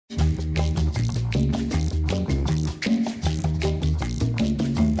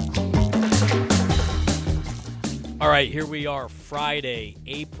All right, here we are, Friday,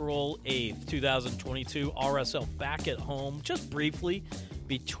 April 8th, 2022. RSL back at home, just briefly,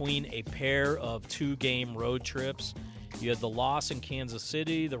 between a pair of two-game road trips. You had the loss in Kansas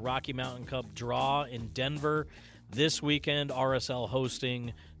City, the Rocky Mountain Cup draw in Denver. This weekend, RSL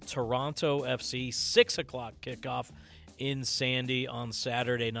hosting Toronto FC, 6 o'clock kickoff in Sandy on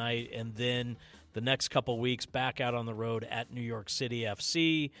Saturday night. And then the next couple weeks back out on the road at New York City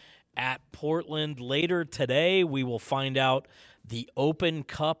FC, at Portland. Later today, we will find out the Open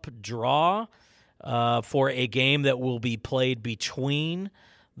Cup draw for a game that will be played between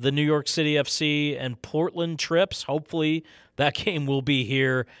the New York City FC and Portland trips. Hopefully, that game will be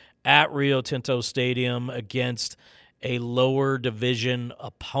here at Rio Tinto Stadium against a lower division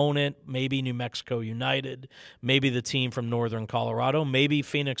opponent, maybe New Mexico United, maybe the team from Northern Colorado, maybe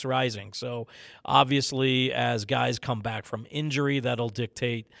Phoenix Rising. So, obviously, as guys come back from injury, that'll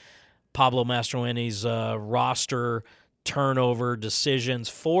dictate Pablo Mastroeni's roster turnover decisions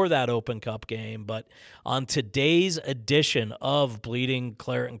for that Open Cup game. But on today's edition of Bleeding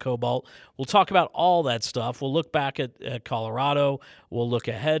Claret and Cobalt, we'll talk about all that stuff. We'll look back at Colorado. We'll look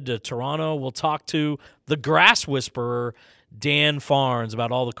ahead to Toronto. We'll talk to the grass whisperer, Dan Farnes,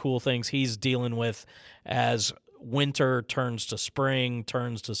 about all the cool things he's dealing with as winter turns to spring,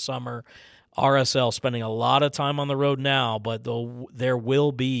 turns to summer. RSL spending a lot of time on the road now, but there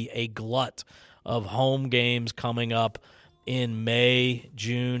will be a glut of home games coming up in May,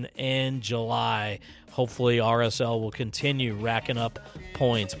 June, and July. Hopefully RSL will continue racking up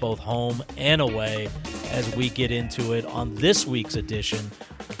points both home and away as we get into it on this week's edition,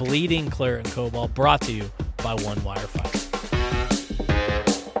 Bleeding Claret and Cobalt, brought to you by One Wire Fiber.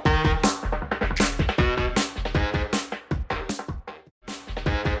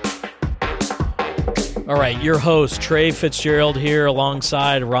 All right, your host, Trey Fitzgerald, here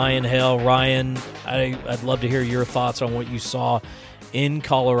alongside Ryan Hale. Ryan, I'd love to hear your thoughts on what you saw in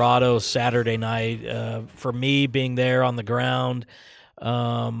Colorado Saturday night. For me, being there on the ground,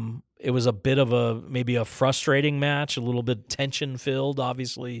 it was a bit of maybe a frustrating match, a little bit tension-filled,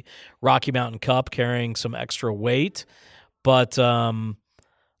 obviously. Rocky Mountain Cup carrying some extra weight. But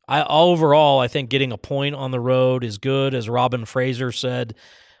overall, I think getting a point on the road is good. As Robin Fraser said,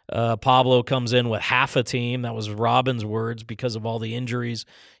 Pablo comes in with half a team. That was Robin's words because of all the injuries.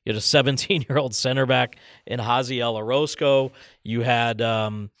 You had a 17-year-old center back in Jaziel Orozco. You had,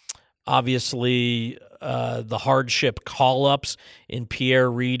 obviously, the hardship call-ups in Pierre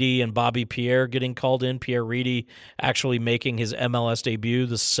Reedy and Bobby Pierre getting called in. Pierre Reedy actually making his MLS debut,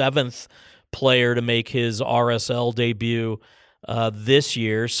 the 7th player to make his RSL debut this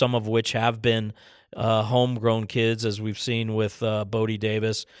year, some of which have been homegrown kids, as we've seen with Bodie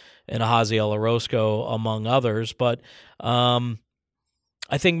Davis and Jaziel Orozco, among others. But I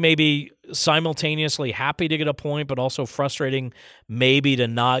think maybe simultaneously happy to get a point, but also frustrating maybe to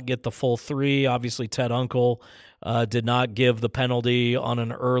not get the full 3. Obviously, Ted Uncle did not give the penalty on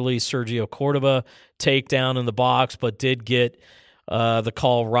an early Sergio Cordova takedown in the box, but did get the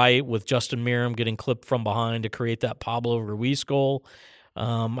call right with Justin Meram getting clipped from behind to create that Pablo Ruiz goal.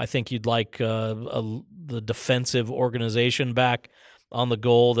 I think you'd like the defensive organization back on the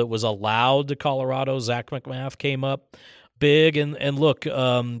goal that was allowed to Colorado. Zach McMath came up big, and look,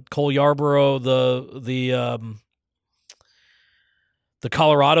 Cole Yarborough, the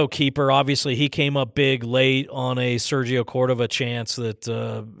Colorado keeper, obviously he came up big late on a Sergio Cordova chance that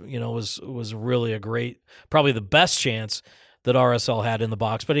was really a great, probably the best chance that RSL had in the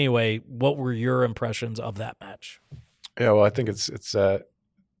box. But anyway, what were your impressions of that match? Yeah, well, I think it's the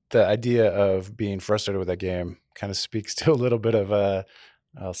idea of being frustrated with that game kind of speaks to a little bit of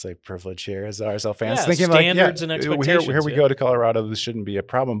I'll say privilege here as RSL fans, thinking standards and expectations. Here we go to Colorado. This shouldn't be a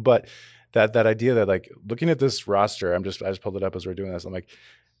problem, but that idea that, like, looking at this roster, I just pulled it up as we're doing this. I'm like,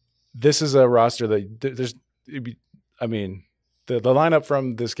 this is a roster that the lineup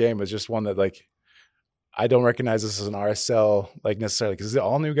from this game is just one that, like, I don't recognize this as an RSL, like, necessarily, because it's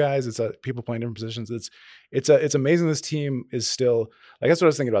all new guys. It's people playing different positions. It's amazing this team is still, like, that's what I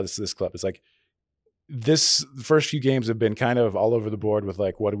was thinking about this club. It's like the first few games have been kind of all over the board with,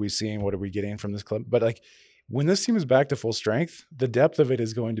 like, what are we seeing? What are we getting from this club? But, like, when this team is back to full strength, the depth of it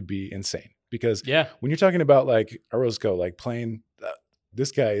is going to be insane. Because when you're talking about, like, Orozco, like, playing,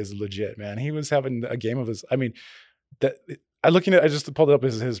 this guy is legit, man. He was having a game of his, I mean, I just pulled it up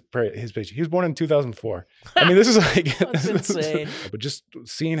as his page. He was born in 2004. I mean, this is like that's insane. But just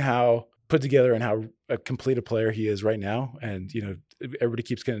seeing how put together and how complete a player he is right now, and everybody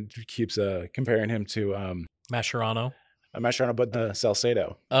keeps comparing him to Mascherano. Mascherano, but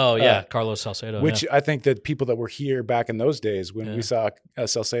Salcedo. Oh yeah, Carlos Salcedo. Which I think that people that were here back in those days when we saw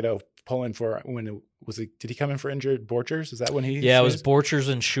Salcedo pulling for did he come in for injured Borchers? Is that when he? Yeah, it was Borchers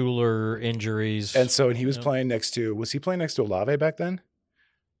and Schuler injuries. And so he was playing next to, was he playing next to Olave back then?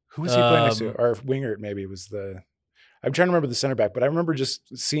 Who was he playing next to? Or Wingert maybe was I'm trying to remember the center back, but I remember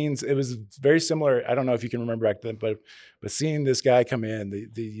just seeing, it was very similar. I don't know if you can remember back then, but seeing this guy come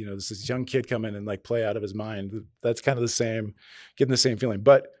in, this young kid come in and like play out of his mind, that's kind of the same, getting the same feeling.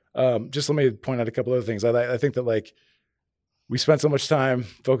 But just let me point out a couple other things. I think that like we spent so much time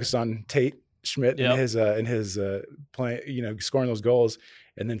focused on Tate Schmidt and his playing, scoring those goals,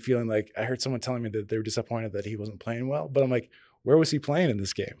 and then feeling like, I heard someone telling me that they were disappointed that he wasn't playing well, but I'm like, where was he playing in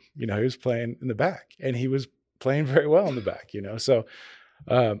this game? He was playing in the back, and he was playing very well in the back, So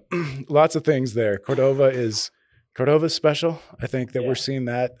lots of things there. Cordova's special. I think that we're seeing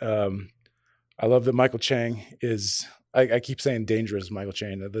that. I love that Michael Chang is, I keep saying dangerous Michael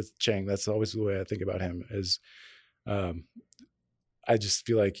Chang. That's always the way I think about him is, I just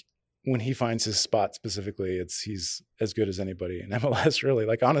feel like when he finds his spot specifically, he's as good as anybody in MLS, really.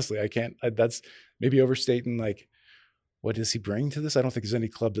 Like, honestly, that's maybe overstating, like, what does he bring to this? I don't think there's any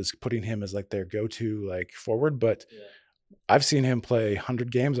club that's putting him as like their go-to like forward, but I've seen him play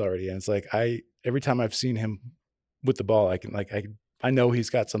 100 games already. And it's like, every time I've seen him with the ball, I know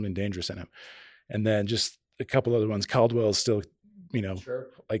he's got something dangerous in him. And then just a couple other ones. Caldwell is still,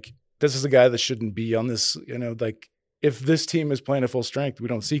 like, this is a guy that shouldn't be on this, like, if this team is playing at full strength, we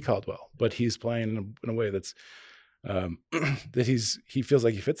don't see Caldwell, but he's playing in a way that's, that he feels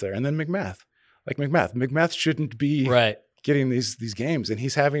like he fits there. And then McMath. Like McMath shouldn't be getting these games, and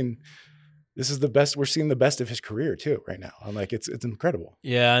he's having. This is the best. We're seeing the best of his career too right now. I'm like, it's incredible.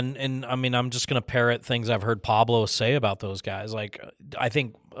 Yeah, and I mean, I'm just gonna parrot things I've heard Pablo say about those guys. Like, I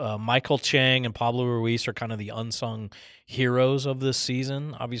think Michael Chang and Pablo Ruiz are kind of the unsung heroes of this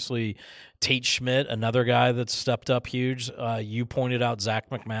season. Obviously, Tate Schmidt, another guy that's stepped up huge. You pointed out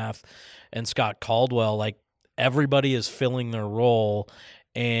Zach McMath and Scott Caldwell. Like, everybody is filling their role.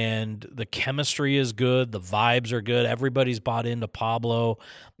 And the chemistry is good. The vibes are good. Everybody's bought into Pablo.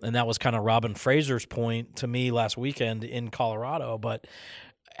 And that was kind of Robin Fraser's point to me last weekend in Colorado. But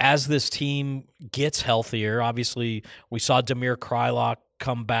as this team gets healthier, obviously we saw Damir Kreilach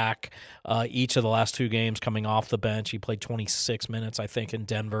come back each of the last two games coming off the bench. He played 26 minutes, I think, in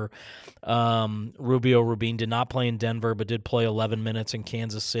Denver. Rubio Rubin did not play in Denver, but did play 11 minutes in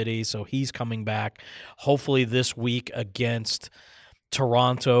Kansas City. So he's coming back. Hopefully this week against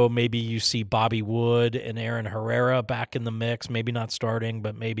Toronto, maybe you see Bobby Wood and Aaron Herrera back in the mix, maybe not starting,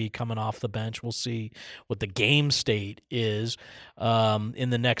 but maybe coming off the bench. We'll see what the game state is in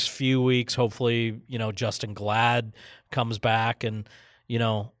the next few weeks. Hopefully, Justin Glad comes back. And,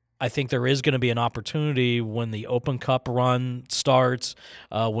 I think there is going to be an opportunity when the Open Cup run starts,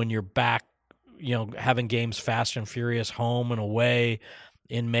 when you're back, having games fast and furious home and away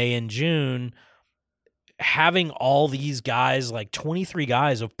in May and June. Having all these guys, like 23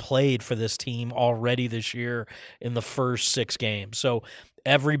 guys have played for this team already this year in the first 6 games. So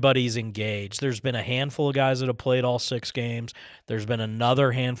everybody's engaged. There's been a handful of guys that have played all 6 games. There's been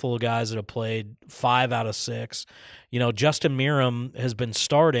another handful of guys that have played 5 out of 6. Justin Meram has been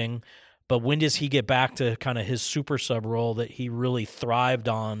starting, but when does he get back to kind of his super sub role that he really thrived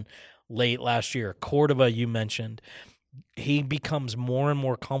on late last year? Cordova, you mentioned. He becomes more and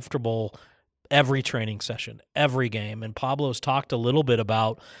more comfortable every training session, every game. And Pablo's talked a little bit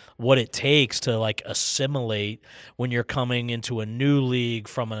about what it takes to like assimilate when you're coming into a new league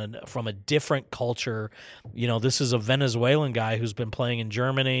from a different culture. This is a Venezuelan guy who's been playing in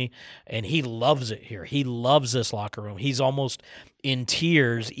Germany, and he loves it here. He loves this locker room. He's almost in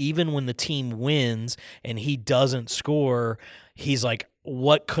tears even when the team wins and he doesn't score. He's like,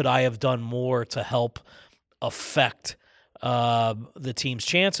 what could I have done more to help affect the team's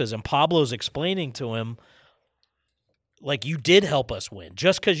chances? And Pablo's explaining to him, like, you did help us win.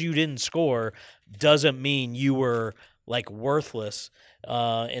 Just because you didn't score doesn't mean you were like worthless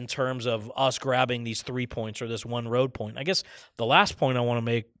in terms of us grabbing these 3 points or this one road point. I guess the last point I want to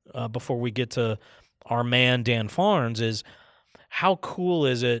make before we get to our man Dan Farnes is, how cool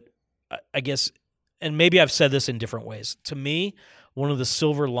is it, I guess, and maybe I've said this in different ways. To me, one of the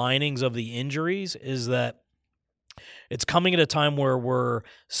silver linings of the injuries is that it's coming at a time where we're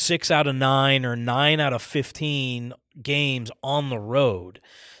 6 out of 9 or 9 out of 15 games on the road.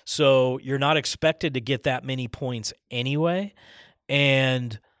 So you're not expected to get that many points anyway.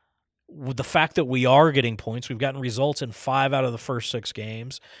 And with the fact that we are getting points, we've gotten results in 5 out of the first 6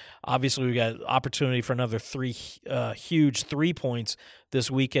 games. Obviously, we got opportunity for another 3 huge 3 points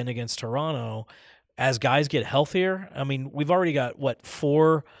this weekend against Toronto. As guys get healthier, I mean, we've already got,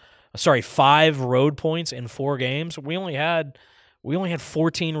 5 road points in 4 games. We only had We only had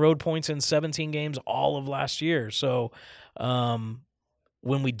 14 road points in 17 games all of last year. So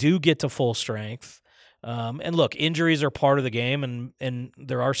when we do get to full strength, and look, injuries are part of the game, and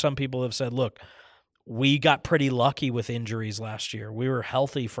there are some people who have said, look, we got pretty lucky with injuries last year. We were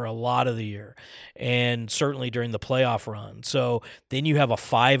healthy for a lot of the year, and certainly during the playoff run. So then you have a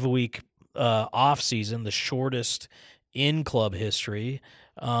 5-week off season, the shortest in club history.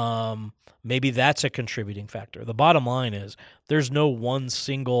 Maybe that's a contributing factor. The bottom line is there's no one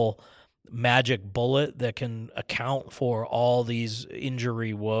single magic bullet that can account for all these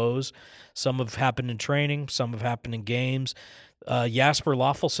injury woes. Some have happened in training, some have happened in games. Jasper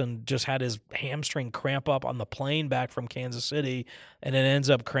Loffelson just had his hamstring cramp up on the plane back from Kansas City, and it ends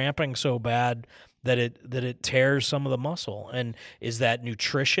up cramping so bad that it tears some of the muscle. And is that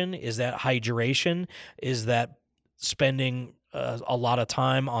nutrition? Is that hydration? Is that spending a lot of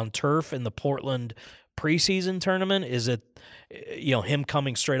time on turf in the Portland preseason tournament? Is it him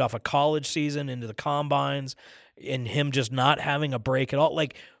coming straight off a college season into the combines and him just not having a break at all?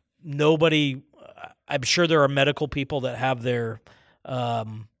 Like, nobody, I'm sure there are medical people that have their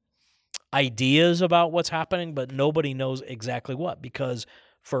ideas about what's happening, but nobody knows exactly what, because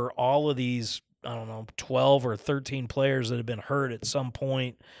for all of these, 12 or 13 players that have been hurt at some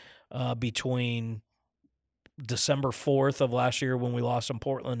point between December 4th of last year when we lost in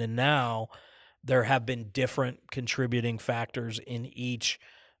Portland and now, there have been different contributing factors in each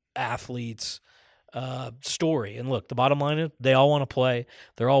athlete's story. And look, the bottom line is they all want to play.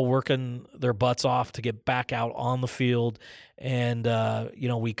 They're all working their butts off to get back out on the field. And,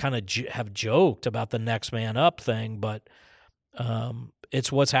 we kind of have joked about the next man up thing, but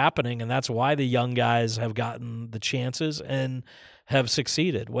it's what's happening. And that's why the young guys have gotten the chances and have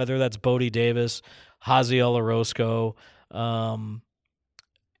succeeded, whether that's Bodie Davis, Haziel Orozco,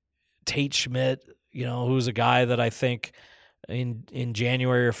 Tate Schmidt, who's a guy that I think in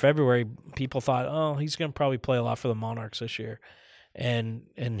January or February, people thought, oh, he's going to probably play a lot for the Monarchs this year. And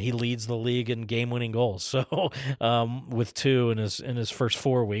he leads the league in game-winning goals. So with 2 in his first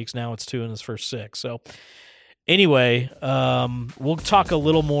 4 weeks, now it's 2 in his first 6. So anyway, we'll talk a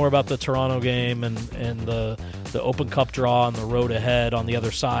little more about the Toronto game and the Open Cup draw and the road ahead on the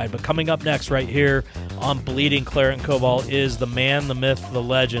other side. But coming up next right here on Bleeding Claret and Cobalt is the man, the myth, the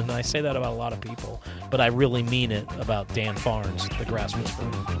legend. And I say that about a lot of people, but I really mean it about Dan Farnes, the Grass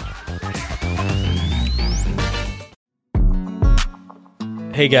Whisperer.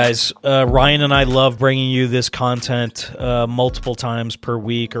 Hey guys, Ryan and I love bringing you this content multiple times per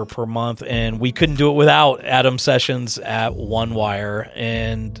week or per month, and we couldn't do it without Adam Sessions at OneWire,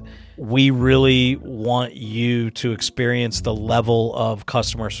 and we really want you to experience the level of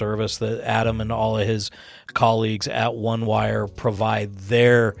customer service that Adam and all of his colleagues at OneWire provide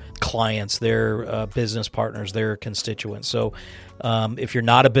their clients, their business partners, their constituents. So if you're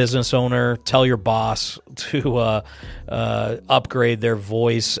not a business owner, tell your boss to upgrade their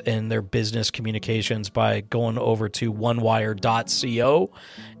voice and their business communications by going over to onewire.co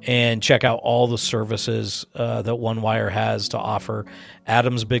and check out all the services that OneWire has to offer.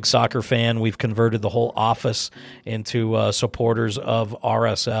 Adam's a big soccer fan. We've converted the whole office into supporters of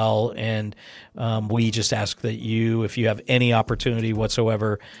RSL, and we just ask that you, if you have any opportunity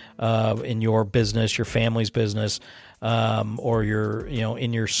whatsoever in your business, your family's business, or your,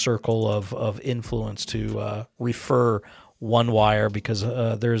 in your circle of influence, to refer OneWire, because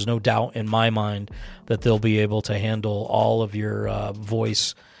there is no doubt in my mind that they'll be able to handle all of your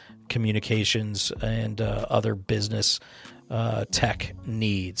voice communications and other business tech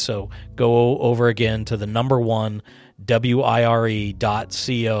needs. So go over again to the number one, WIRE.co,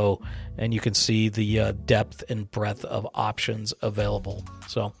 and you can see the depth and breadth of options available.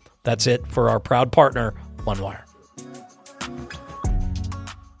 So that's it for our proud partner, OneWire.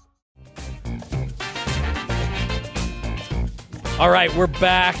 All right, we're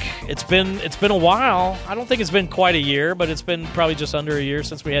back. It's been a while. I don't think it's been quite a year, but it's been probably just under a year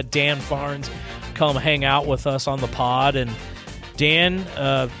since we had Dan Farnes come hang out with us on the pod. And Dan,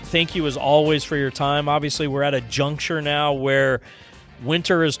 thank you as always for your time. Obviously, we're at a juncture now where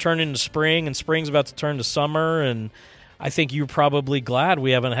winter is turning into spring and spring's about to turn to summer. And I think you're probably glad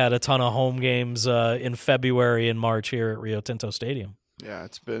we haven't had a ton of home games in February and March here at Rio Tinto Stadium. Yeah,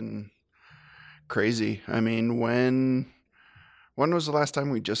 it's been crazy. I mean, when was the last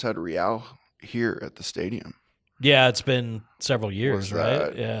time we just had Real here at the stadium? Yeah, it's been several years,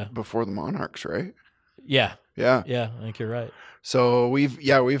 right? Yeah. Before the Monarchs, right? Yeah. Yeah. Yeah, I think you're right. So we've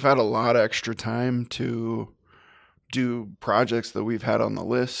had a lot of extra time to do projects that we've had on the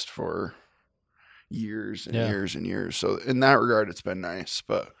list for years and years and years. So in that regard, it's been nice.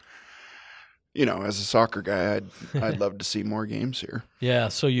 But as a soccer guy, I'd love to see more games here. Yeah,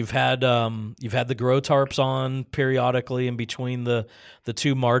 so you've had the grow tarps on periodically in between the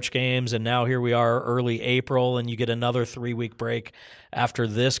two March games, and now here we are early April, and you get another 3-week break after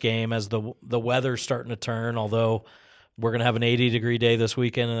this game as the weather's starting to turn. Although we're gonna have an 80-degree day this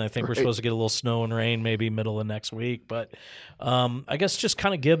weekend, and I think we're supposed to get a little snow and rain maybe middle of next week. But I guess just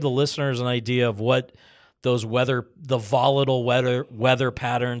kind of give the listeners an idea of what the volatile weather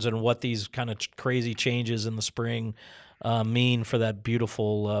patterns and what these kind of crazy changes in the spring mean for that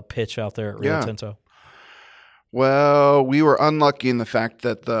beautiful pitch out there at Rio Tinto. Well, we were unlucky in the fact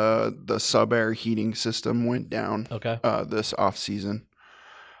that the sub-air heating system went down this off season.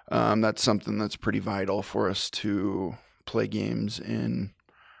 That's something that's pretty vital for us to play games in.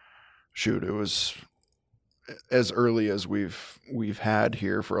 Shoot, it was as early as we've had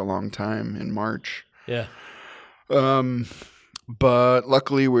here for a long time in March. Yeah. But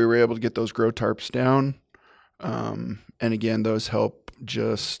luckily we were able to get those grow tarps down. And again, those help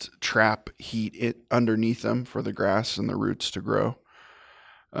just trap heat underneath them for the grass and the roots to grow.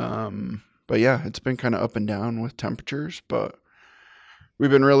 But yeah, it's been kind of up and down with temperatures, but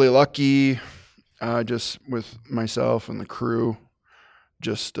we've been really lucky, just with myself and the crew,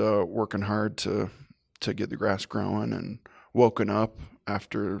 just working hard to get the grass growing and woken up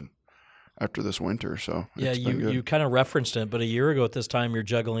after this winter. So yeah, you kind of referenced it, but a year ago at this time, you're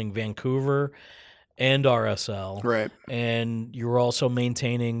juggling Vancouver and RSL, right? And you were also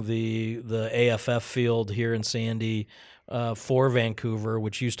maintaining the AFF field here in Sandy for Vancouver,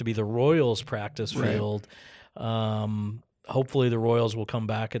 which used to be the Royals practice field. Hopefully, the Royals will come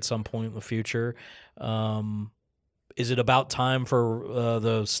back at some point in the future. Is it about time for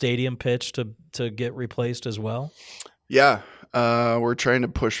the stadium pitch to get replaced as well? Yeah. We're trying to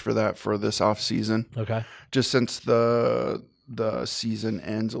push for that for this off season. Okay. Just since the season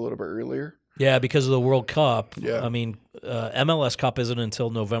ends a little bit earlier. Yeah, because of the World Cup. Yeah. I mean, MLS Cup isn't until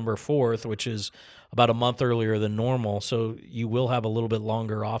November 4th, which is about a month earlier than normal. So you will have a little bit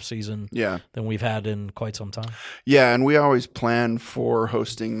longer off season than we've had in quite some time. Yeah, and we always plan for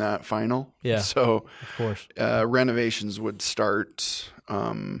hosting that final. Yeah. So of course, renovations would start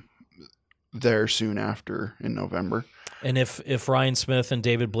there soon after in November. And if Ryan Smith and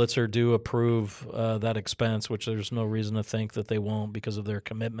David Blitzer do approve that expense, which there's no reason to think that they won't because of their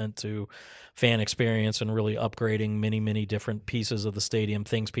commitment to fan experience and really upgrading many, many different pieces of the stadium,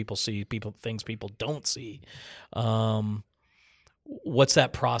 things people see, things people don't see. What's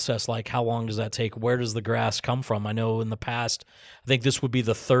that process like? How long does that take? Where does the grass come from? I know in the past, I think this would be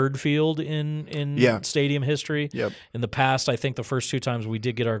the third field in stadium history. Yep. In the past, I think the first two times we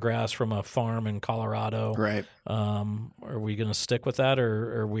did get our grass from a farm in Colorado. Right. Are we going to stick with that,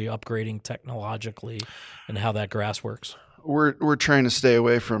 or are we upgrading technologically and how that grass works? We're trying to stay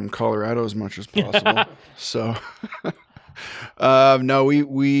away from Colorado as much as possible. So, no,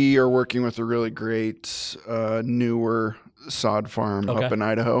 we are working with a really great newer sod farm up in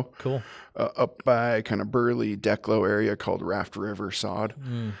Idaho. Cool. Up by kind of Burley, Declo area called Raft River Sod.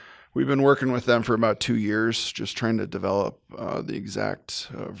 We've been working with them for about 2 years, just trying to develop the exact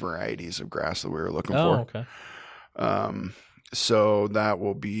varieties of grass that we were looking for. Okay. So that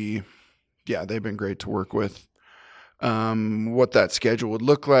will be, they've been great to work with. What that schedule would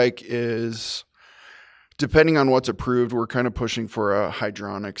look like is, depending on what's approved, we're kind of pushing for a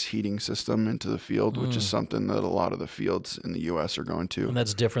hydronics heating system into the field, which is something that a lot of the fields in the U.S. are going to. And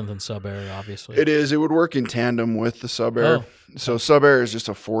that's different than sub-air, obviously. It is. It would work in tandem with the sub-air. Oh. So sub-air is just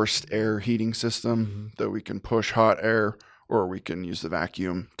a forced air heating system that we can push hot air, or we can use the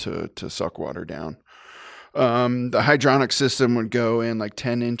vacuum to suck water down. The hydronic system would go in like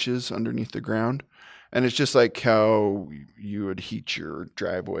 10 inches underneath the ground. And it's just like how you would heat your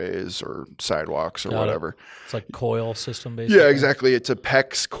driveways or sidewalks or whatever. It's like coil system, basically. Yeah, exactly. It's a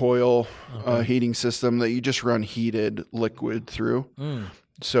PEX coil heating system that you just run heated liquid through.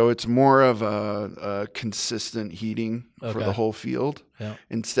 So it's more of a consistent heating for the whole field. Yeah.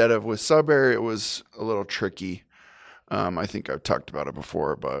 Instead of with sub-air, it was a little tricky. I think I've talked about it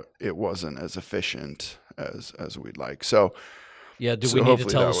before, but it wasn't as efficient as we'd like. So... Yeah, do we need to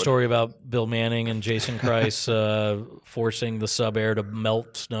tell the story about Bill Manning and Jason Kreis forcing the sub-air to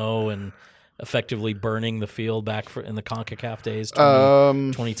melt snow and effectively burning the field back in the CONCACAF days,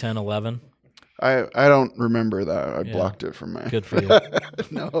 2010-11? I don't remember that. I blocked it from my... Good for you.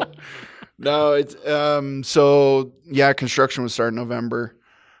 No, it's... So, construction would start in November.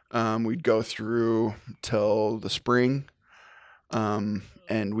 We'd go through till the spring,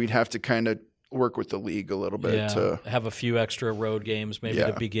 and we'd have to kind of work with the league a little bit Yeah, to have a few extra road games maybe Yeah.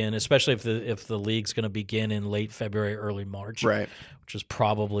 to begin, especially if the league's going to begin in late February, early March, right, which is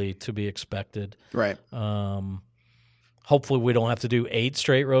probably to be expected. right. Hopefully we don't have to do 8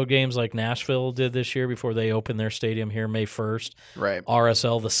 straight road games like Nashville did this year before they open their stadium here May 1st. Right.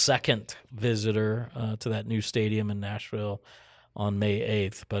 RSL, the second visitor to that new stadium in Nashville on May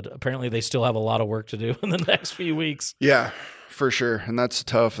 8th. But apparently they still have a lot of work to do in the next few weeks. Yeah, for sure. And that's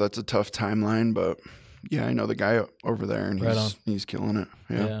tough. That's a tough timeline, but yeah, I know the guy over there and Right on. he's killing it.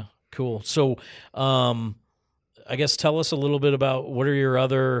 Yeah. Cool. So I guess tell us a little bit about what are your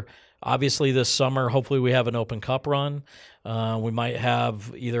other, obviously this summer, hopefully we have an Open Cup run. We might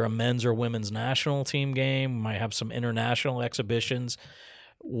have either a men's or women's national team game. We might have some international exhibitions.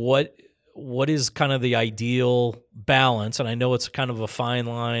 What is kind of the ideal balance? And I know it's kind of a fine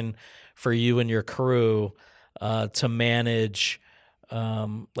line for you and your crew to manage.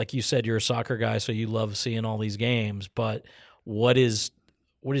 Like you said, you're a soccer guy, so you love seeing all these games. But what is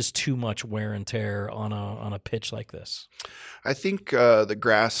too much wear and tear on a pitch like this? I think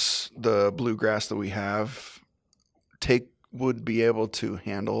the bluegrass that we have would be able to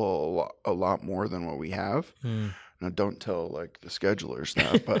handle a lot more than what we have. Now, don't tell like the schedulers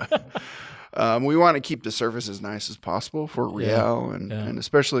that, but we want to keep the surface as nice as possible for Real, and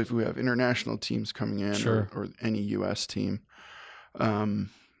especially if we have international teams coming in Sure. or any U.S. team.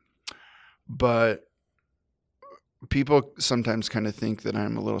 But people sometimes kind of think that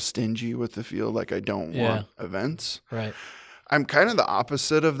I'm a little stingy with the field, like I don't want events. Right. I'm kind of the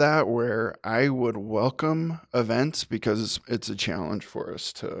opposite of that, where I would welcome events because it's a challenge for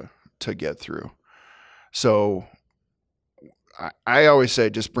us to get through. So I always say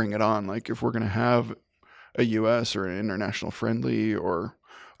just bring it on. Like if we're going to have a U.S. or an international friendly or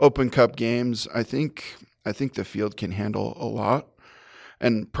Open Cup games, I think the field can handle a lot,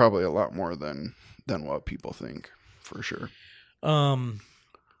 and probably a lot more than what people think, for sure. I'm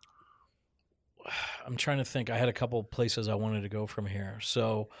trying to think. I had a couple places I wanted to go from here.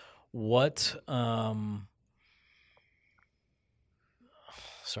 So what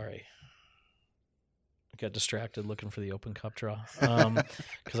sorry. I got distracted looking for the Open Cup draw.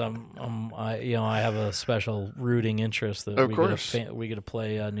 Cuz I have a special rooting interest that Of we course. we get to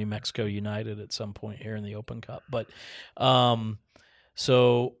play New Mexico United at some point here in the Open Cup. But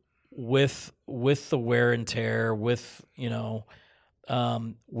so with the wear and tear, with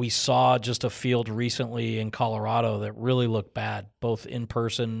we saw just a field recently in Colorado that really looked bad, both in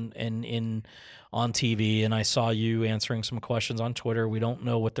person and on TV. And I saw you answering some questions on Twitter. We don't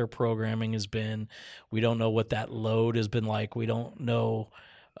know what their programming has been. We don't know what that load has been like. We don't know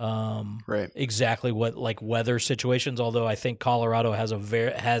Right. exactly what like weather situations. Although I think Colorado has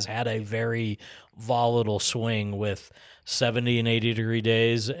had a very volatile swing with 70 and 80 degree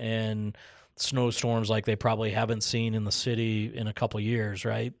days and snowstorms like they probably haven't seen in the city in a couple of years,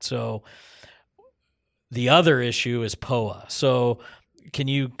 right? So the other issue is POA. So can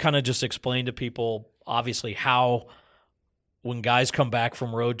you kind of just explain to people, obviously, how when guys come back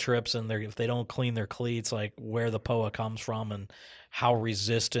from road trips and if they don't clean their cleats, like where the POA comes from and how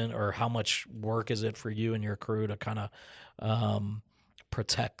resistant or how much work is it for you and your crew to kind of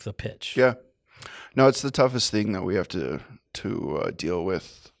protect the pitch? Yeah. No, it's the toughest thing that we have to deal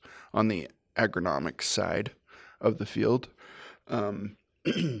with on the agronomic side of the field.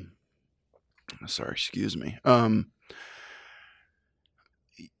 Sorry, excuse me.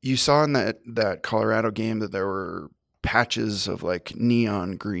 You saw in that Colorado game that there were patches of like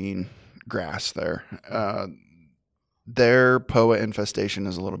neon green grass there. Their POA infestation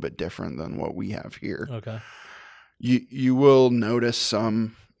is a little bit different than what we have here. Okay. You will notice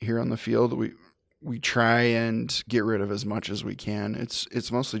some here on the field. We try and get rid of as much as we can.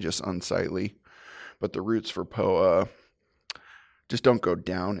 It's mostly just unsightly, but the roots for POA just don't go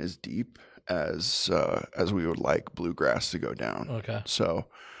down as deep as we would like bluegrass to go down. Okay. So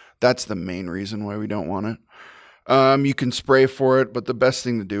that's the main reason why we don't want it. You can spray for it, but the best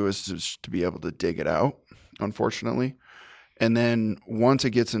thing to do is just to be able to dig it out, unfortunately. And then once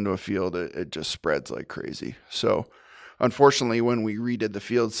it gets into a field, it just spreads like crazy. So unfortunately, when we redid the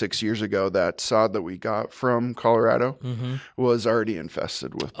field 6 years ago, that sod that we got from Colorado was already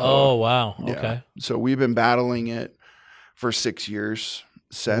infested with POA. Oh, wow. Yeah. Okay. So we've been battling it for 6 years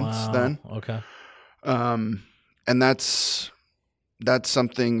since then. Okay. And that's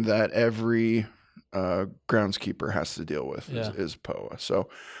something that every groundskeeper has to deal with is POA. So,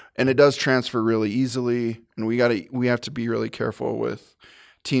 and it does transfer really easily, and we have to be really careful with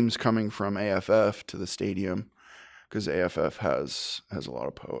teams coming from AFF to the stadium, because AFF has a lot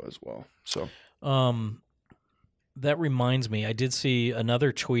of POA as well. So That reminds me, I did see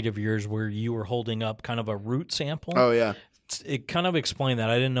another tweet of yours where you were holding up kind of a root sample. Oh, yeah. It kind of explained that.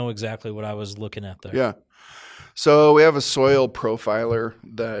 I didn't know exactly what I was looking at there. Yeah. So we have a soil profiler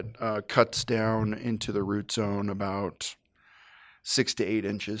that cuts down into the root zone about 6 to 8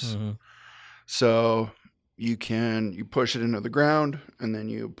 inches. Mm-hmm. So you push it into the ground and then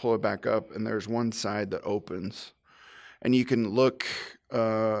you pull it back up, and there's one side that opens. And you can look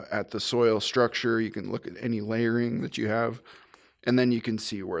at the soil structure. You can look at any layering that you have, and then you can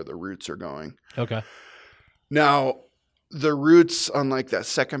see where the roots are going. Okay. Now, the roots on like that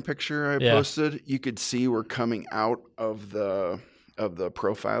second picture I posted, you could see were coming out of the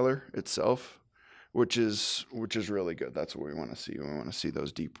profiler itself, which is really good. That's what we want to see. We want to see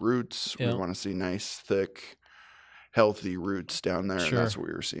those deep roots. Yeah. We want to see nice, thick, healthy roots down there, Sure. and that's what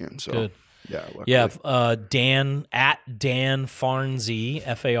we were seeing. So. Good. Yeah, luckily. Yeah, Dan Farnsey,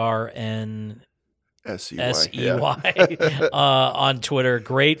 FARNSEY, on Twitter.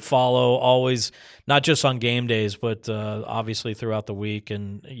 Great follow, always, not just on game days, but obviously throughout the week.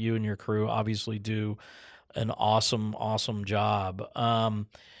 And you and your crew obviously do an awesome job. I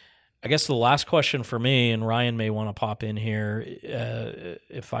guess the last question for me, and Ryan may want to pop in here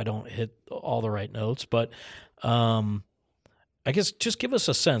if I don't hit all the right notes, but I guess just give us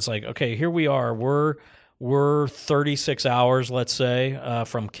a sense, like, okay, here we are. We're 36 hours, let's say,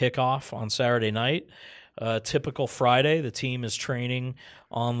 from kickoff on Saturday night. Typical Friday, the team is training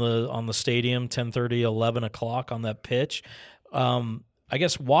on the stadium, 10:30, 11 o'clock on that pitch. I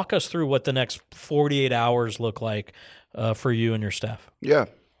guess walk us through what the next 48 hours look like for you and your staff. Yeah.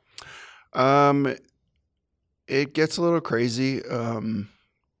 It gets a little crazy.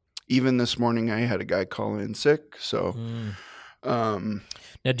 Even this morning, I had a guy call in sick, so... Now,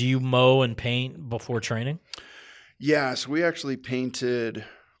 do you mow and paint before training? Yeah, so we actually painted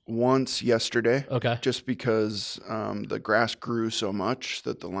once yesterday. Okay. Just because the grass grew so much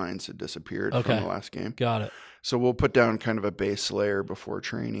that the lines had disappeared from the last game. Got it. So we'll put down kind of a base layer before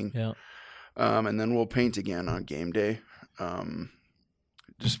training. Yeah. And then we'll paint again on game day.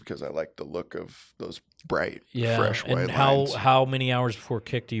 Just because I like the look of those bright, fresh white lines. And how many hours before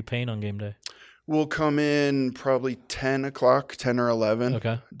kick do you paint on game day? We'll come in probably 10 o'clock, 10 or 11,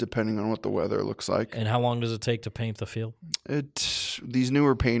 depending on what the weather looks like. And how long does it take to paint the field? These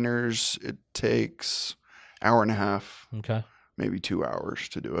newer painters, it takes hour and a half, maybe 2 hours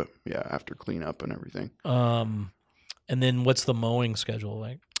to do it. Yeah, after cleanup and everything. And then what's the mowing schedule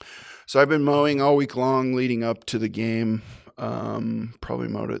like? So I've been mowing all week long leading up to the game. Probably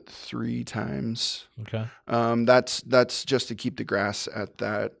mowed it 3 times. Okay. That's just to keep the grass at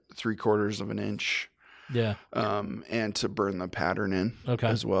that 3/4 of an inch. Yeah. And to burn the pattern in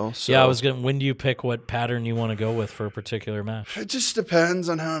as well. So yeah, when do you pick what pattern you want to go with for a particular match? It just depends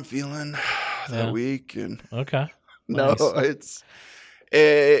on how I'm feeling that week. And Nice.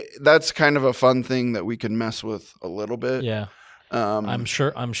 That's kind of a fun thing that we can mess with a little bit. Yeah. I'm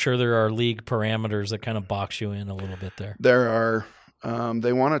sure there are league parameters that kind of box you in a little bit there. There are.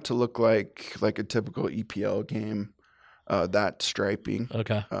 They want it to look like a typical EPL game. That striping.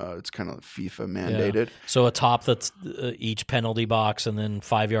 Okay. It's kind of FIFA mandated. Yeah. So a top that's each penalty box and then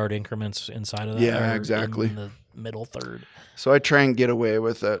 5-yard increments inside of that. Yeah, exactly. In the middle third. So I try and get away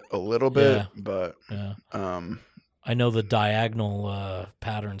with it a little bit, but I know the diagonal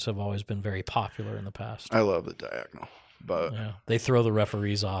patterns have always been very popular in the past. I love the diagonal. But they throw the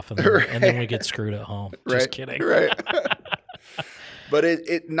referees off, and then we get screwed at home. Just kidding. Right. But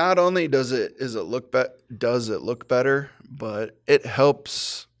it not only does it look better, but it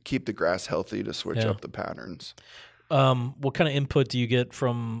helps keep the grass healthy to switch up the patterns. What kind of input do you get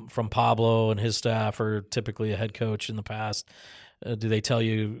from Pablo and his staff, or typically a head coach in the past? Do they tell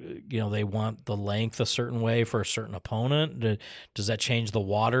you, they want the length a certain way for a certain opponent? Does that change the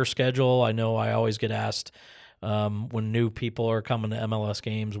water schedule? I know I always get asked. When new people are coming to MLS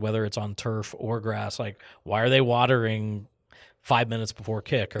games, whether it's on turf or grass, like, why are they watering 5 minutes before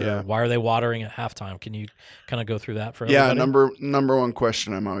kick, or why are they watering at halftime? Can you kind of go through that for everybody? Yeah, number one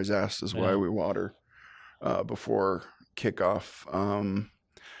question I'm always asked is why we water before kickoff.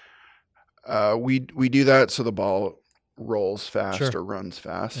 We do that so the ball rolls fast or runs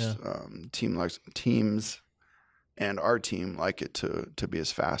fast. Yeah. Teams and our team like it to be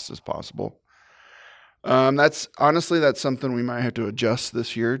as fast as possible. That's something we might have to adjust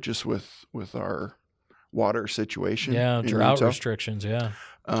this year, just with our water situation. Yeah, drought restrictions. Yeah,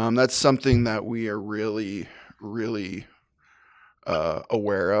 that's something that we are really, really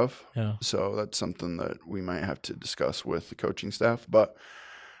aware of. Yeah. So that's something that we might have to discuss with the coaching staff. But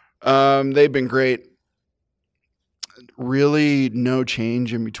they've been great. Really no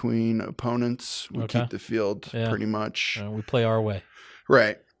change in between opponents. We Okay. keep the field pretty much. We play our way.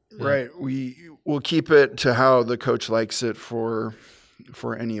 Right. Yeah. Right. We'll keep it to how the coach likes it for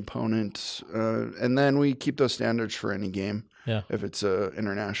any opponent. And then we keep those standards for any game. Yeah. If it's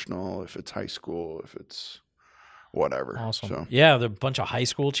international, if it's high school, if it's whatever. Awesome. So, Yeah, there are a bunch of high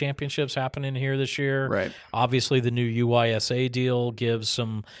school championships happening here this year. right. Obviously, the new UYSA deal gives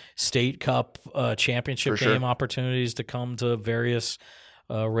some state cup championship For sure. game opportunities to come to various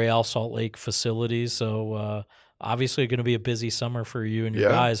Real Salt Lake facilities. So obviously going to be a busy summer for you and your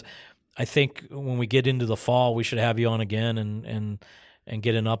Yeah. guys. I think when we get into the fall, we should have you on again and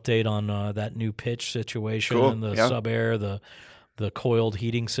get an update on that new pitch situation Cool. and the Yeah. sub-air, the coiled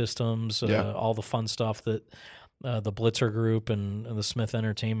heating systems, Yeah. all the fun stuff that the Blitzer Group and the Smith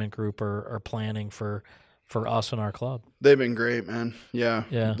Entertainment Group are planning for us and our club. They've been great, man. Yeah.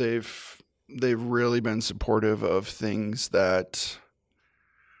 Yeah. They've really been supportive of things that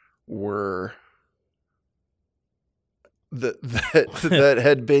were that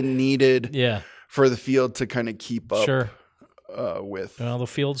had been needed Yeah, for the field to kind of keep up sure. with. Well, the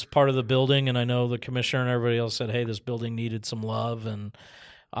field's part of the building, and I know the commissioner and everybody else said, hey, this building needed some love. And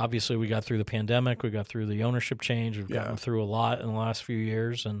obviously we got through the pandemic. We got through the ownership change. We've gotten Yeah. through a lot in the last few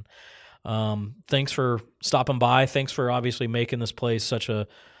years. And thanks for stopping by. Thanks for obviously making this place such a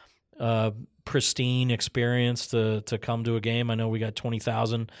pristine experience to come to a game. I know we got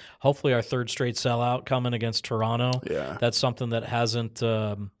 20,000. Hopefully our third straight sellout coming against Toronto. Yeah. That's something that hasn't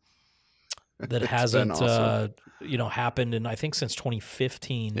It's been awesome. happened in I think since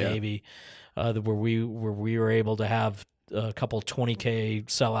 2015 Yeah. maybe where we were able to have a couple 20K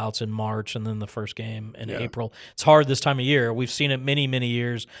sellouts in March and then the first game in Yeah. April. It's hard this time of year. We've seen it many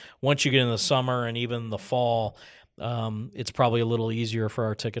years. Once you get in the summer and even the fall, it's probably a little easier for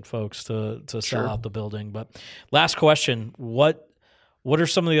our ticket folks to sell Sure. out the building. But last question, what are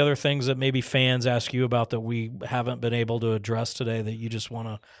some of the other things that maybe fans ask you about that we haven't been able to address today that you just want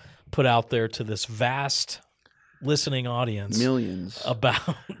to put out there to this vast listening audience Millions. about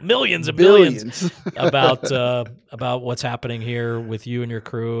millions and billions Billions. about what's happening here with you and your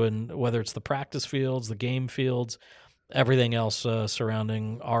crew, and whether it's the practice fields, the game fields, everything else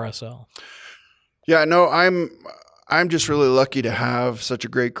surrounding RSL. Yeah, no, I'm just really lucky to have such a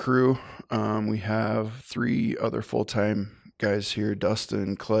great crew. We have 3 other full-time guys here,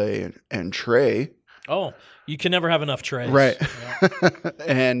 Dustin, Clay, and Trey. Oh, you can never have enough trays. Right. Yeah.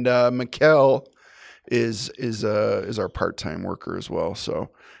 And Mikkel is our part-time worker as well.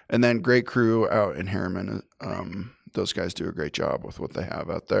 So, and then great crew out in Harriman. Those guys do a great job with what they have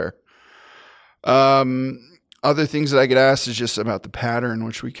out there. Other things that I get asked is just about the pattern,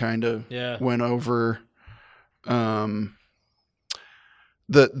 which we kind of went over.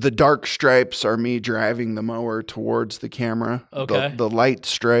 The dark stripes are me driving the mower towards the camera. Okay. The light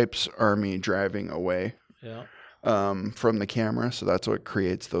stripes are me driving away Yeah. from the camera. So that's what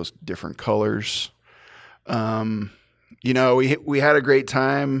creates those different colors. We had a great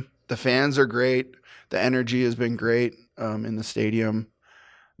time. The fans are great. The energy has been great in the stadium.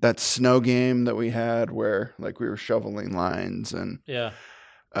 That snow game that we had where like we were shoveling lines and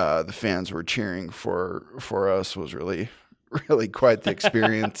the fans were cheering for us was really, really quite the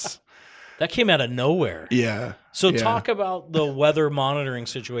experience. That came out of nowhere. Yeah. So Yeah. talk about the weather monitoring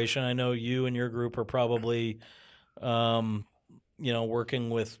situation. I know you and your group are probably, working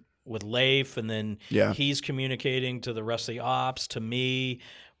with Leif, and then Yeah. he's communicating to the rest of the ops, to me.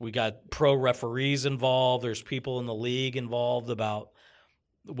 We got pro referees involved. There's people in the league involved about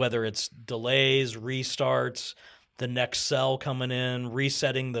whether it's delays, restarts, the next cell coming in,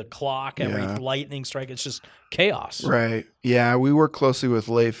 resetting the clock every Yeah. lightning strike. It's just chaos. Right. Yeah. We work closely with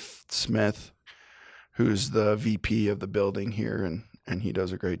Leif Smith, who's the VP of the building here, and he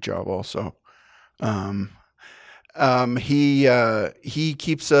does a great job also. He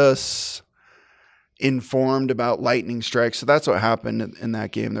keeps us informed about lightning strikes. So that's what happened in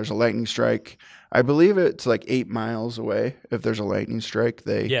that game. There's a lightning strike. I believe it's like 8 miles away. If there's a lightning strike,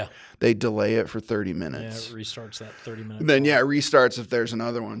 they delay it for 30 Yeah, minutes. it restarts that 30-minute. Then, it restarts if there's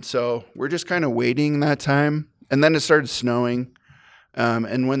another one. So we're just kind of waiting that time. And then it started snowing.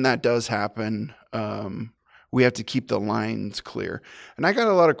 And when that does happen, we have to keep the lines clear. And I got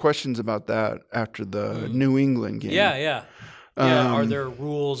a lot of questions about that after the New England game. Yeah. Are there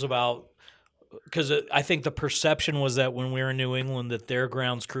rules about – because I think the perception was that when we were in New England that their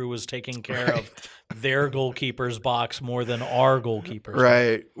grounds crew was taking care of their goalkeeper's box more than our goalkeepers.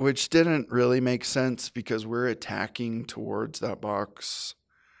 Right, which didn't really make sense because we're attacking towards that box.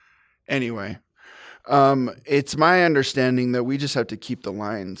 Anyway, it's my understanding that we just have to keep the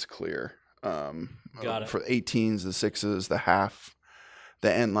lines clear. Got it. For the 18s, the 6s, the half,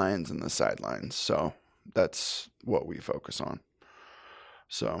 the end lines, and the sidelines. So that's what we focus on.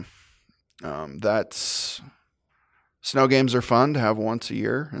 So that's snow games are fun to have once a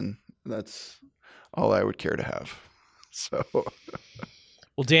year, and that's all I would care to have. So.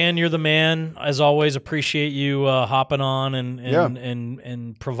 Well, Dan, you're the man. As always, appreciate you hopping on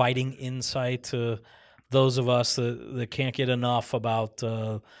and providing insight to those of us that can't get enough about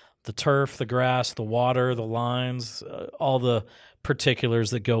the turf, the grass, the water, the lines, all the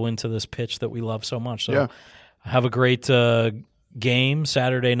particulars that go into this pitch that we love so much. So have a great game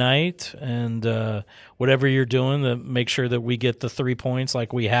Saturday night, and whatever you're doing, make sure that we get the 3 points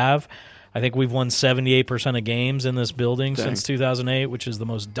like we have. I think we've won 78% of games in this building since 2008, which is the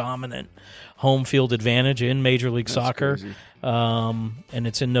most dominant home field advantage in Major League Soccer. And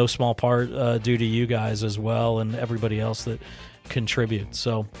it's in no small part due to you guys as well and everybody else that contributes.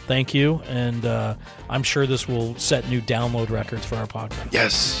 So thank you, and I'm sure this will set new download records for our podcast.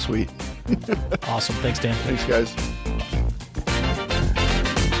 Yes, sweet. Awesome. Thanks, Dan. Thanks, guys.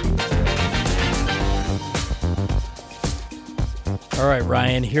 All right,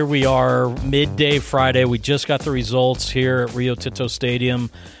 Ryan, here we are, midday Friday. We just got the results here at Rio Tinto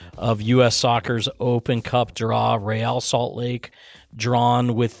Stadium of U.S. Soccer's Open Cup draw. Real Salt Lake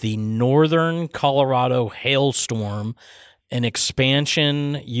drawn with the Northern Colorado Hailstorm, an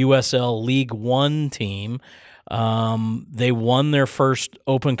expansion USL League One team. They won their first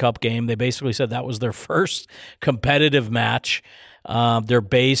Open Cup game. They basically said that was their first competitive match. They're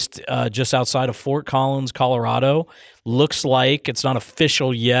based just outside of Fort Collins, Colorado. Looks like it's not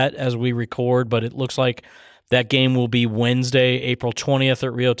official yet as we record, but it looks like that game will be Wednesday, April 20th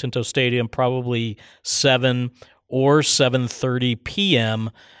at Rio Tinto Stadium, probably 7 or 7:30 p.m.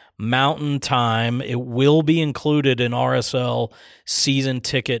 Mountain Time. It will be included in RSL season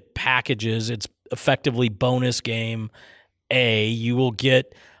ticket packages. It's effectively bonus game A. You will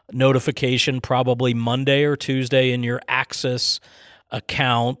get notification probably Monday or Tuesday in your Access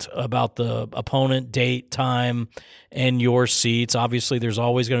account about the opponent, date, time, and your seats. Obviously, there's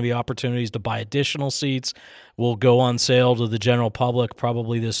always going to be opportunities to buy additional seats. Will go on sale to the general public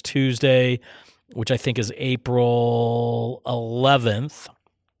probably this Tuesday, which I think is April 11th.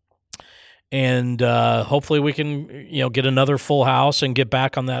 And hopefully we can, get another full house and get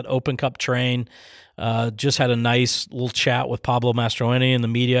back on that Open Cup train. Just had a nice little chat with Pablo Mastroeni and the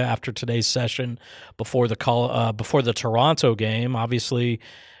media after today's session before the Toronto game. Obviously,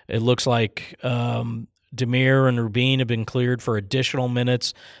 it looks like Demir and Rubin have been cleared for additional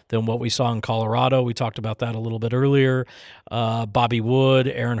minutes than what we saw in Colorado. We talked about that a little bit earlier. Bobby Wood,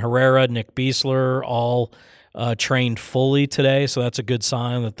 Aaron Herrera, Nick Biesler, all trained fully today, so that's a good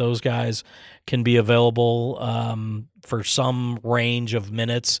sign that those guys can be available for some range of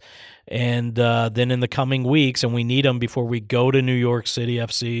minutes. And then in the coming weeks, and we need them before we go to New York City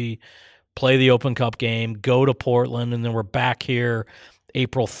FC, play the Open Cup game, go to Portland, and then we're back here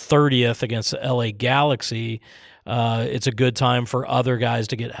April 30th against the LA Galaxy. It's a good time for other guys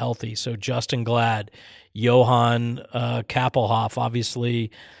to get healthy. So Justin Glad, Johan Kappelhoff,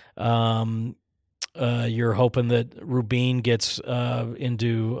 obviously you're hoping that Rubin gets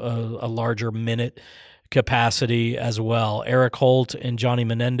into a larger minute capacity as well. Eric Holt and Johnny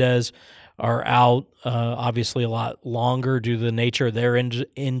Menendez are out obviously a lot longer due to the nature of their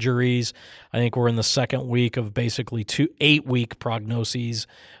injuries. I think we're in the second week of basically 8-week prognoses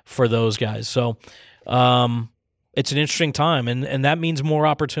for those guys. So it's an interesting time, and that means more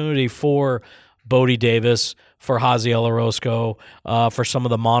opportunity for Bodie Davis, for Jaziel Orozco, for some of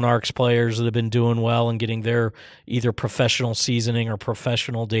the Monarchs players that have been doing well and getting their either professional seasoning or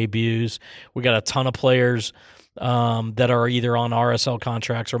professional debuts. We got a ton of players that are either on RSL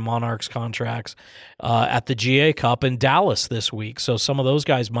contracts or Monarchs contracts at the GA Cup in Dallas this week. So some of those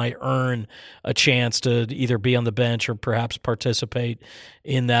guys might earn a chance to either be on the bench or perhaps participate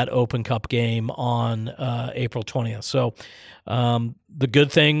in that Open Cup game on April 20th. So the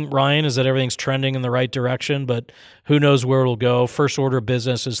good thing, Ryan, is that everything's trending in the right direction, but who knows where it'll go. First order of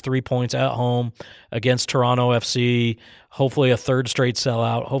business is 3 points at home against Toronto FC. Hopefully a third straight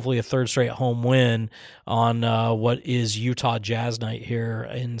sellout, hopefully a third straight home win on what is Utah Jazz night here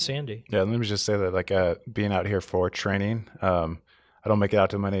in Sandy. Yeah, let me just say that, like, being out here for training, I don't make it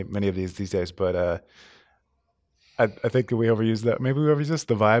out to many of these days, but I think we overuse that. Maybe we overuse this.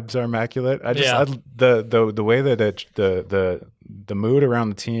 The vibes are immaculate. The way that the mood around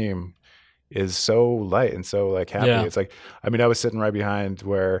the team is so light and so like happy. Yeah. It's like, I mean, I was sitting right behind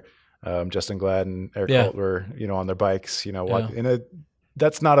where Justin Glad and Eric Holt were, on their bikes,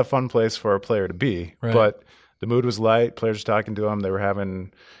 that's not a fun place for a player to be, right. But the mood was light. Players were talking to them. They were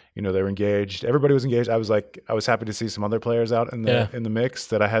having, You know, they were engaged. Everybody was engaged. I was happy to see some other players out in the mix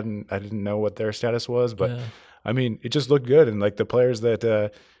that I didn't know what their status was, but I mean, it just looked good. And like the players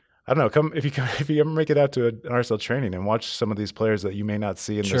that I don't know, if you ever make it out to an RSL training and watch some of these players that you may not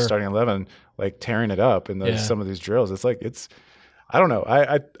see in the starting 11, like tearing it up in some of these drills. It's I don't know.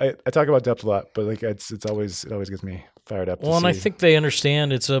 I talk about depth a lot, but like it always gets me fired up. Well, and I think they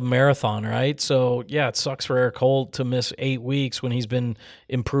understand it's a marathon, right? So yeah, it sucks for Erik Holt to miss 8 weeks when he's been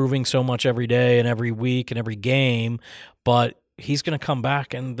improving so much every day and every week and every game, but he's going to come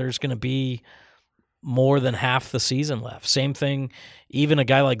back and there's going to be more than half the season left. Same thing, even a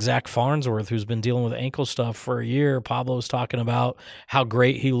guy like Zach Farnsworth, who's been dealing with ankle stuff for a year. Pablo's talking about how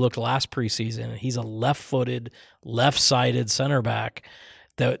great he looked last preseason. He's a left-footed, left-sided center back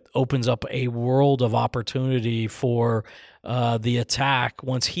that opens up a world of opportunity for the attack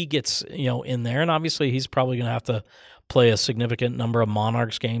once he gets in there. And obviously he's probably going to have to play a significant number of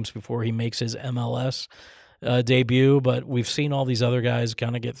Monarchs games before he makes his MLS debut, but we've seen all these other guys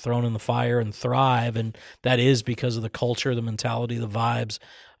kind of get thrown in the fire and thrive, and that is because of the culture, the mentality, the vibes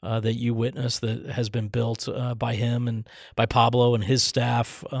that you witness that has been built by him and by Pablo and his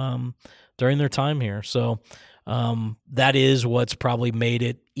staff during their time here. So that is what's probably made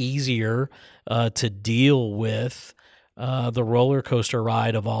it easier to deal with the roller coaster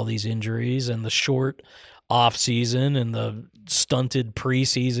ride of all these injuries and the short off season and the stunted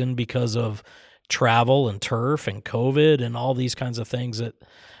preseason because of travel and turf and COVID and all these kinds of things that,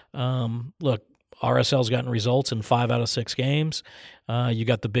 look, RSL's gotten results in 5 out of 6 games. You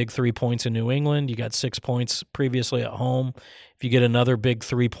got the big 3 points in New England. You got 6 points previously at home. If you get another big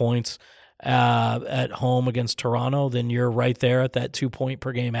 3 points at home against Toronto, then you're right there at that 2-point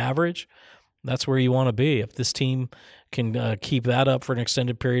per game average. That's where you want to be. If this team can keep that up for an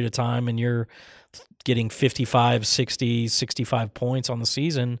extended period of time and you're getting 55, 60, 65 points on the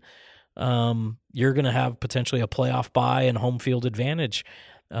season, you're going to have potentially a playoff bye and home field advantage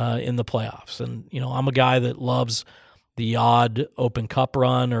in the playoffs. And, I'm a guy that loves the odd Open Cup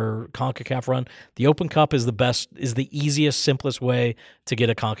run or CONCACAF run. The Open Cup is the easiest, simplest way to get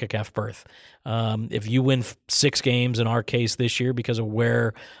a CONCACAF berth. If you win 6 games in our case this year because of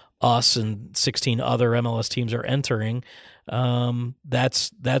where us and 16 other MLS teams are entering, that's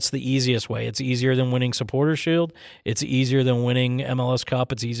the easiest way. It's easier than winning Supporters Shield. It's easier than winning MLS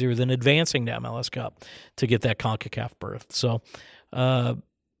Cup. It's easier than advancing to MLS Cup to get that CONCACAF berth. So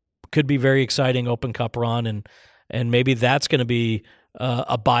could be very exciting Open Cup run, and maybe that's going to be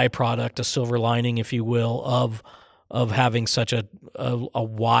a byproduct, a silver lining, if you will, of having such a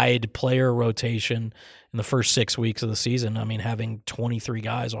wide player rotation in the first 6 weeks of the season. I mean, having 23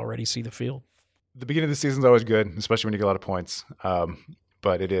 guys already see the field. The beginning of the season is always good, especially when you get a lot of points.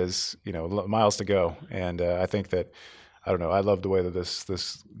 But it is, miles to go. And I think that, I don't know, I love the way that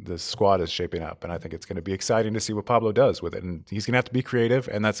this squad is shaping up. And I think it's going to be exciting to see what Pablo does with it. And he's going to have to be creative.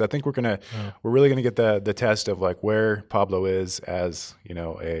 And I think we're really going to get the test of like where Pablo is as,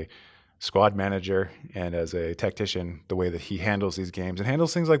 a squad manager and as a tactician, the way that he handles these games and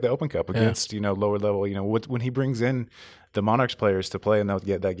handles things like the Open Cup against, lower level, when he brings in the Monarchs players to play in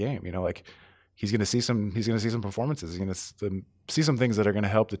that game, like, he's going to see some performances. He's going to see some things that are going to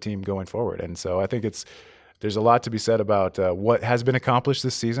help the team going forward. And so I think there's a lot to be said about what has been accomplished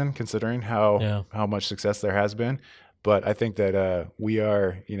this season, considering how much success there has been. But I think that we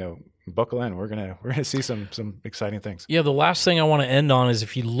are, buckle in. We're gonna see some exciting things. Yeah, the last thing I want to end on is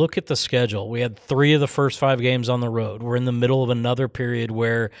if you look at the schedule, we had 3 of the first 5 games on the road. We're in the middle of another period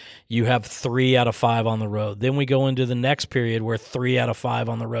where you have 3 out of 5 on the road. Then we go into the next period where 3 out of 5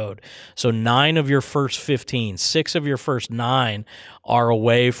 on the road. So 9 of your first 15, 6 of your first 9 are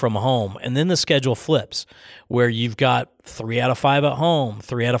away from home. And then the schedule flips where you've got 3 out of 5 at home,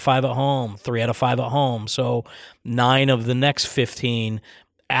 3 out of 5 at home, 3 out of 5 at home. So 9 of the next 15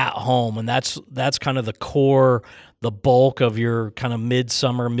 at home, and that's kind of the core, the bulk of your kind of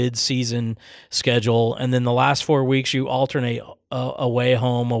midsummer, mid-season schedule. And then the last 4 weeks you alternate away,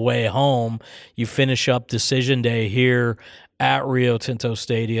 home. You finish up decision day here at Rio Tinto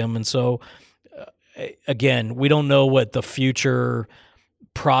Stadium. And so, again, we don't know what the future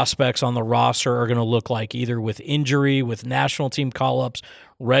prospects on the roster are going to look like, either with injury, with national team call-ups,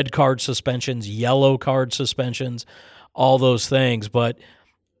 red card suspensions, yellow card suspensions, all those things. But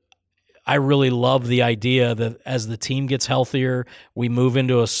I really love the idea that as the team gets healthier, we move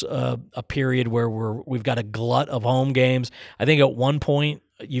into a period where we've got a glut of home games. I think at one point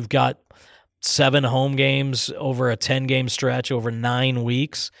you've got 7 home games over a 10-game stretch over 9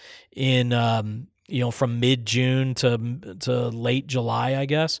 weeks in from mid-June to late July, I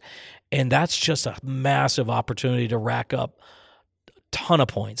guess. And that's just a massive opportunity to rack up ton of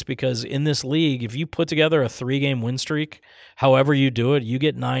points, because in this league, if you put together a 3-game win streak, however you do it, you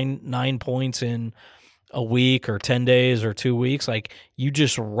get nine points in a week or 10 days or 2 weeks. Like, you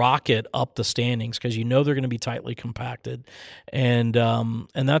just rocket up the standings because you know they're going to be tightly compacted. And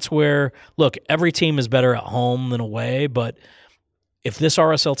that's where, look, every team is better at home than away, but if this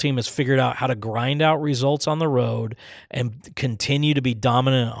RSL team has figured out how to grind out results on the road and continue to be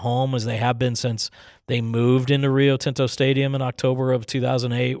dominant at home as they have been since they moved into Rio Tinto Stadium in October of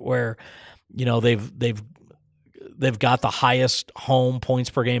 2008, where, you know, they've got the highest home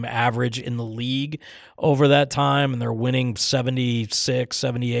points per game average in the league over that time, and they're winning 76,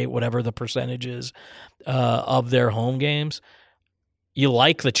 78, whatever the percentage is of their home games. You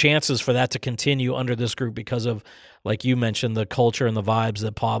like the chances for that to continue under this group because of, like you mentioned, the culture and the vibes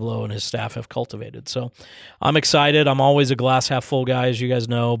that Pablo and his staff have cultivated. So I'm excited. I'm always a glass half full guy, as you guys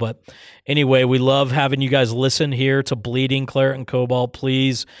know. But anyway, we love having you guys listen here to Bleeding Claret and Cobalt.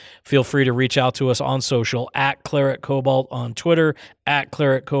 Please feel free to reach out to us on social, at Claret Cobalt on Twitter, at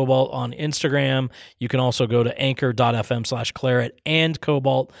Claret Cobalt on Instagram. You can also go to anchor.fm/Claret and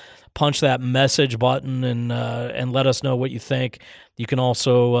Cobalt. Punch that message button and let us know what you think. You can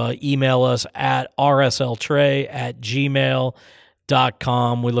also email us at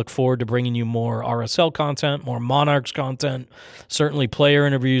rsltray@gmail.com. We look forward to bringing you more RSL content, more Monarchs content, certainly player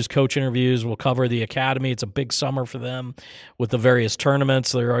interviews, coach interviews. We'll cover the academy. It's a big summer for them with the various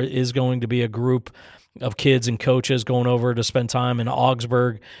tournaments. There is going to be a group of kids and coaches going over to spend time in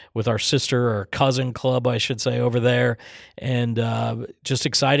Augsburg with our sister or cousin club, I should say, over there. And just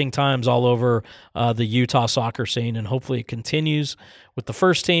exciting times all over the Utah soccer scene. And hopefully it continues with the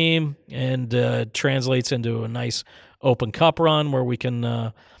first team and translates into a nice Open Cup run where we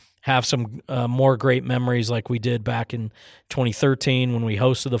can have some more great memories like we did back in 2013 when we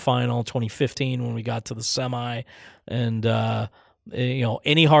hosted the final, 2015 when we got to the semi. And you know,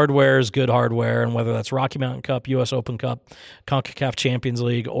 any hardware is good hardware, and whether that's Rocky Mountain Cup, U.S. Open Cup, CONCACAF Champions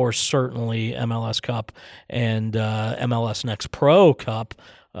League, or certainly MLS Cup and MLS Next Pro Cup,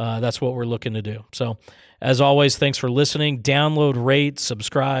 that's what we're looking to do. So, as always, thanks for listening. Download, rate,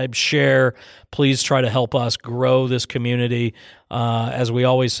 subscribe, share. Please try to help us grow this community. As we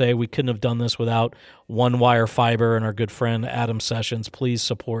always say, we couldn't have done this without One Wire Fiber and our good friend Adam Sessions. Please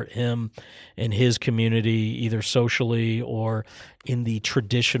support him and his community, either socially or in the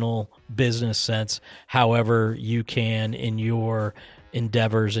traditional business sense, however you can in your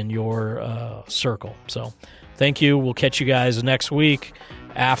endeavors, in your circle. So thank you. We'll catch you guys next week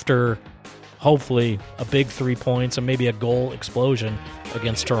after hopefully a big 3 points and maybe a goal explosion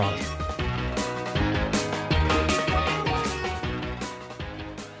against Toronto.